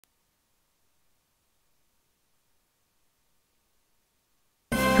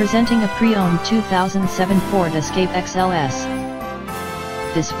Presenting a pre-owned 2007 Ford Escape XLS.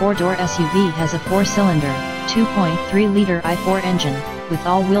 This four-door SUV has a four-cylinder, 2.3-liter i4 engine, with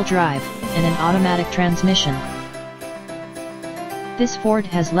all-wheel drive, and an automatic transmission. This Ford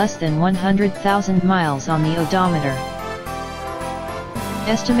has less than 100,000 miles on the odometer.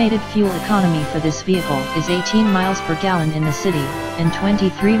 Estimated fuel economy for this vehicle is 18 miles per gallon in the city, and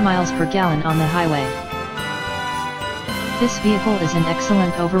 23 miles per gallon on the highway. This vehicle is in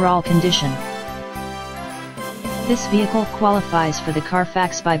excellent overall condition. This vehicle qualifies for the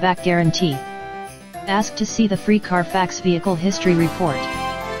CARFAX buyback guarantee. Ask to see the free CARFAX Vehicle History Report.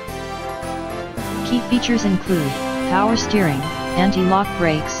 Key features include power steering, anti-lock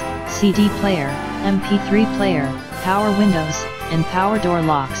brakes, CD player, MP3 player, power windows, and power door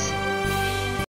locks.